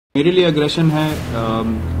मेरे लिए अग्रेशन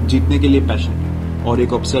है जीतने के लिए पैशन और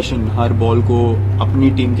एक ऑब्सेशन, हर बॉल को अपनी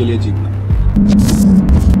टीम के लिए जीतना।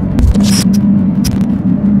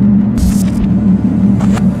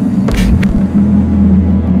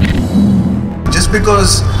 Just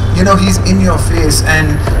because he's in your face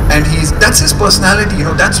and that's his personality,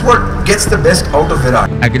 that's what gets the best out of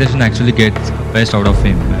Virat. Aggression actually gets best out of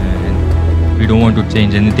him, and we don't want to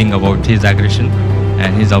change anything about his aggression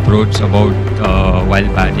and his approach about while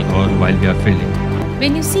batting or while we are fielding.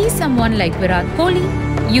 When you see someone like Virat Kohli,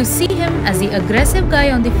 you see him as the aggressive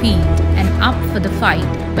guy on the field and up for the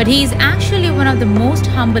fight, but he is actually one of the most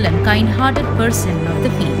humble and kind-hearted person of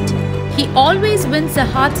the field. He always wins the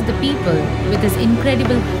hearts of the people with his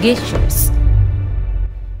incredible gestures.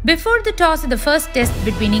 Before the toss of the first test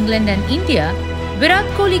between England and India, Virat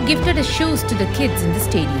Kohli gifted his shoes to the kids in the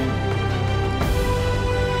stadium.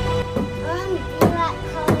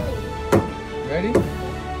 Ready?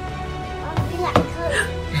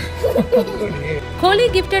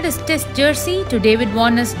 Kohli gifted his test jersey to David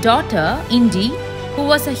Warner's daughter, Indy, who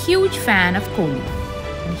was a huge fan of Kohli.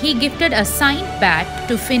 He gifted a signed bat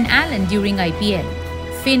to Finn Allen during IPL.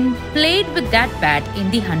 Finn played with that bat in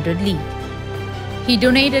the 100 League. He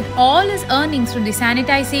donated all his earnings from the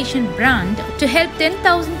sanitization brand to help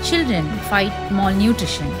 10,000 children fight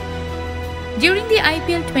malnutrition. During the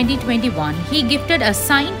IPL 2021, he gifted a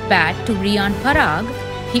signed bat to Riyan Parag.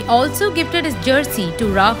 He also gifted his jersey to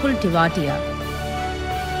Rahul Tewatia.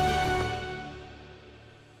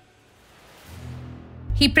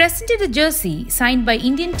 He presented a jersey signed by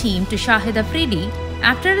Indian team to Shahid Afridi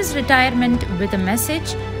after his retirement with a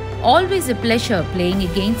message, "Always a pleasure playing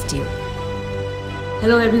against you."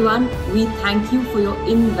 Hello everyone, we thank you for your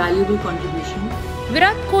invaluable contribution.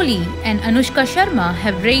 Virat Kohli and Anushka Sharma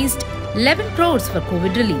have raised 11 crores for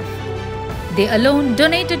COVID relief. They alone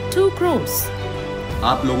donated 2 crores.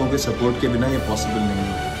 आप लोगों के support के बिना ये possible नहीं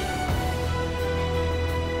है।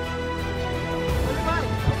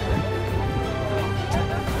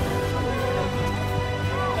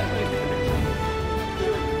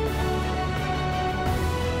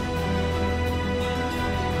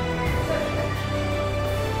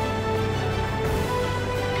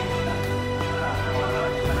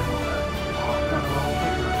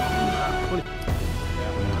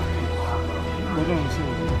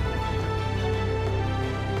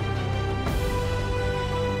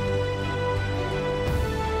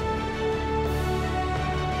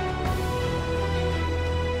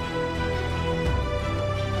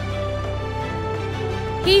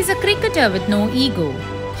 He is a cricketer with no ego.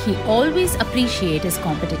 He always appreciates his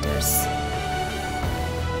competitors.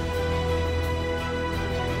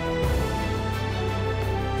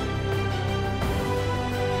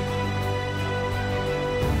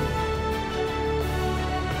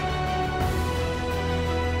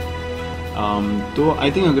 तो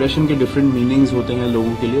I think aggression के डिफरेंट मीनिंग्स होते हैं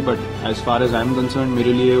लोगों के लिए, but as far as I am concern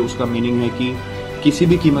मेरे लिए उसका मीनिंग है कि किसी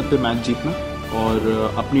भी कीमत पे मैच जीतना और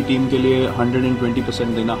अपनी टीम के लिए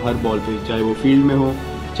 120% देना हर बॉल पे, चाहे वो फील्ड में हो,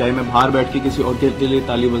 चाहे मैं बाहर बैठ के किसी और के लिए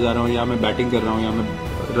ताली बजा रहा हूँ या मैं बैटिंग कर रहा हूँ या मैं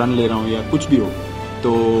रन ले रहा हूँ या कुछ भी हो।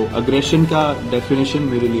 तो अग्रेशन का डेफिनेशन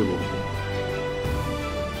मेरे लिए वो